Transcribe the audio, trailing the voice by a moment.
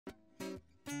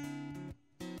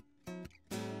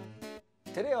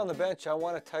Today on the bench, I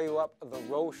want to tell you up the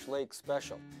Roche Lake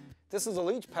Special. This is a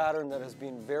leech pattern that has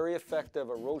been very effective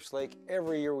at Roche Lake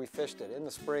every year we fished it, in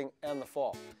the spring and the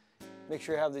fall. Make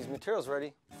sure you have these materials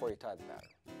ready before you tie the pattern.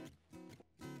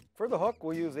 For the hook,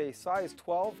 we'll use a size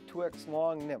 12 2x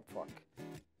long nymph hook,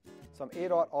 some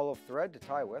 8/0 olive thread to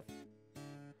tie with,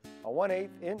 a 1/8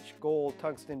 inch gold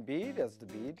tungsten bead as the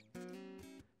bead,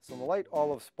 some light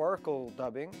olive sparkle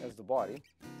dubbing as the body,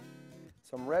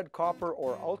 some red copper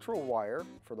or ultra wire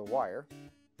for the wire,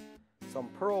 some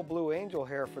pearl blue angel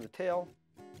hair for the tail,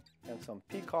 and some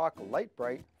peacock light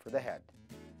bright for the head.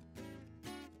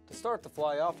 To start the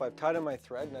fly off, I've tied in my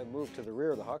thread and I've moved to the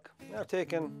rear of the hook. And I've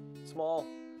taken a small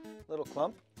little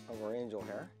clump of our angel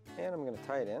hair and I'm going to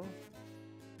tie it in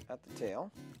at the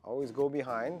tail. Always go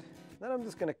behind. Then I'm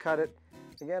just going to cut it,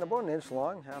 again, about 1 inch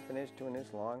long, 1/2 inch to 1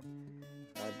 inch long,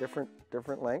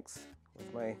 different lengths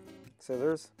with my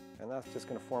scissors, and that's just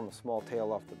going to form a small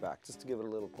tail off the back, just to give it a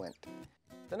little glint.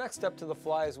 The next step to the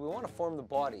fly is we want to form the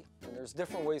body, and there's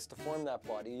different ways to form that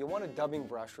body. You want a dubbing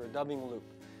brush or a dubbing loop.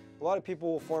 A lot of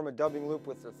people will form a dubbing loop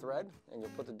with their thread, and you'll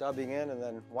put the dubbing in and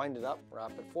then wind it up,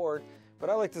 wrap it forward.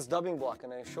 But I like this dubbing block,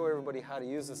 and I show everybody how to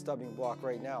use this dubbing block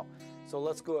right now. So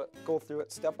let's go through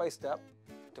it step by step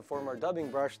to form our dubbing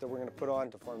brush that we're going to put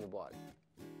on to form the body.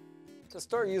 To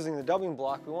start using the dubbing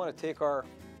block, we want to take our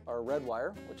red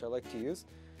wire, which I like to use,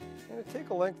 and take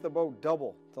a length about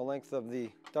double the length of the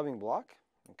dubbing block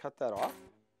and cut that off.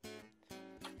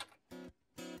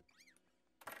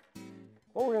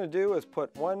 What we're going to do is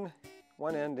put one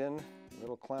end in, a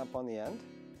little clamp on the end,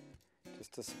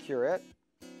 just to secure it.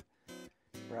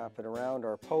 Wrap it around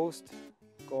our post,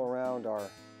 go around our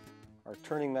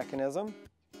turning mechanism,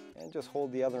 and just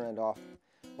hold the other end off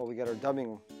while we get our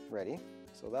dubbing ready.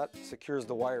 So that secures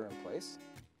the wire in place.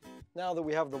 Now that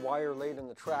we have the wire laid in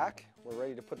the track, we're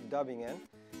ready to put the dubbing in.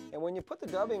 And when you put the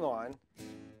dubbing on,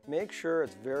 make sure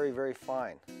it's very, very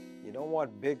fine. You don't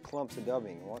want big clumps of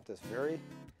dubbing. You want this very,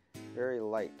 very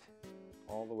light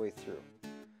all the way through.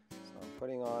 So I'm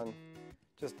putting on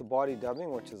just the body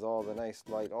dubbing, which is all the nice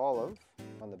light olive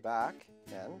on the back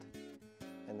end.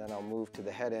 And then I'll move to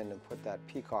the head end and put that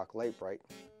peacock light bright,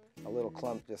 a little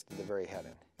clump just at the very head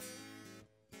end.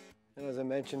 And as I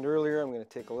mentioned earlier, I'm going to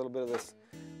take a little bit of this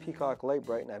peacock light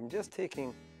bright, and I'm just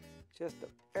taking just an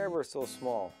ever so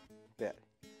small bit,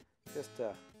 just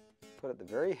to put at the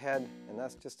very head, and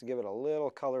that's just to give it a little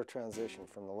color transition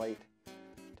from the light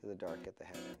to the dark at the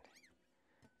head end.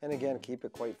 And again, keep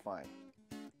it quite fine.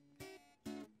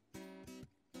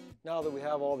 Now that we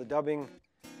have all the dubbing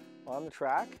on the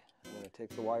track, I'm going to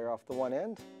take the wire off the one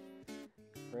end,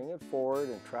 bring it forward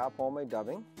and trap all my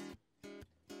dubbing.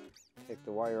 Take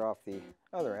the wire off the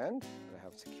other end that I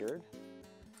have secured.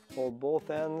 Hold both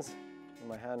ends in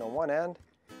my hand on one end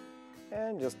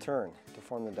and just turn to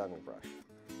form the dubbing brush.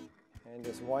 And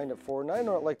just wind it forward. And I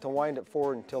don't like to wind it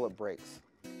forward until it breaks.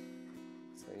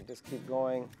 So you just keep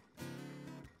going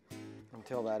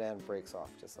until that end breaks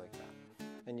off, just like that.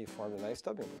 And you formed a nice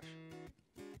dubbing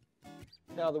brush.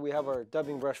 Now that we have our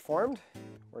dubbing brush formed,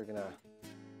 we're going to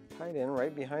tie it in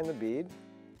right behind the bead,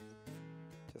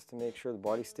 just to make sure the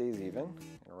body stays even,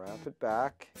 and wrap it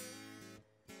back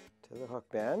to the hook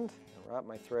bend, and wrap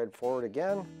my thread forward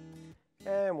again,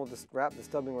 and we'll just wrap this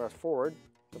dubbing brush forward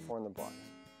to form the body.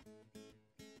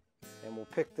 And we'll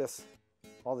pick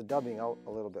all the dubbing out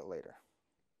a little bit later.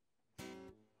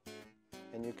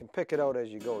 And you can pick it out as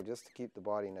you go, just to keep the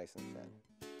body nice and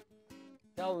thin.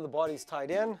 Now that the body's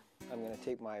tied in, I'm going to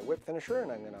take my whip finisher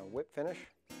and I'm going to whip finish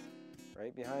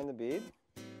right behind the bead.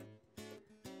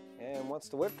 And once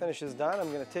the whip finish is done,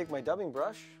 I'm going to take my dubbing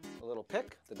brush, a little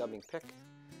pick, the dubbing pick,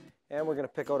 and we're going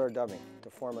to pick out our dubbing to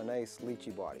form a nice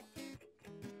leechy body.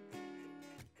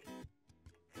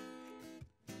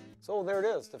 So there it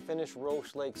is, the finished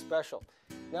Roche Lake Special.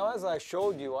 Now as I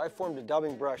showed you, I formed a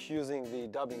dubbing brush using the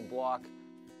dubbing block,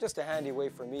 just a handy way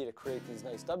for me to create these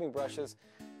nice dubbing brushes.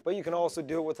 But you can also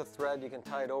do it with a thread, you can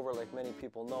tie it over like many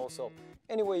people know. So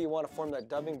any way you want to form that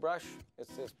dubbing brush,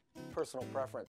 it's just personal preference.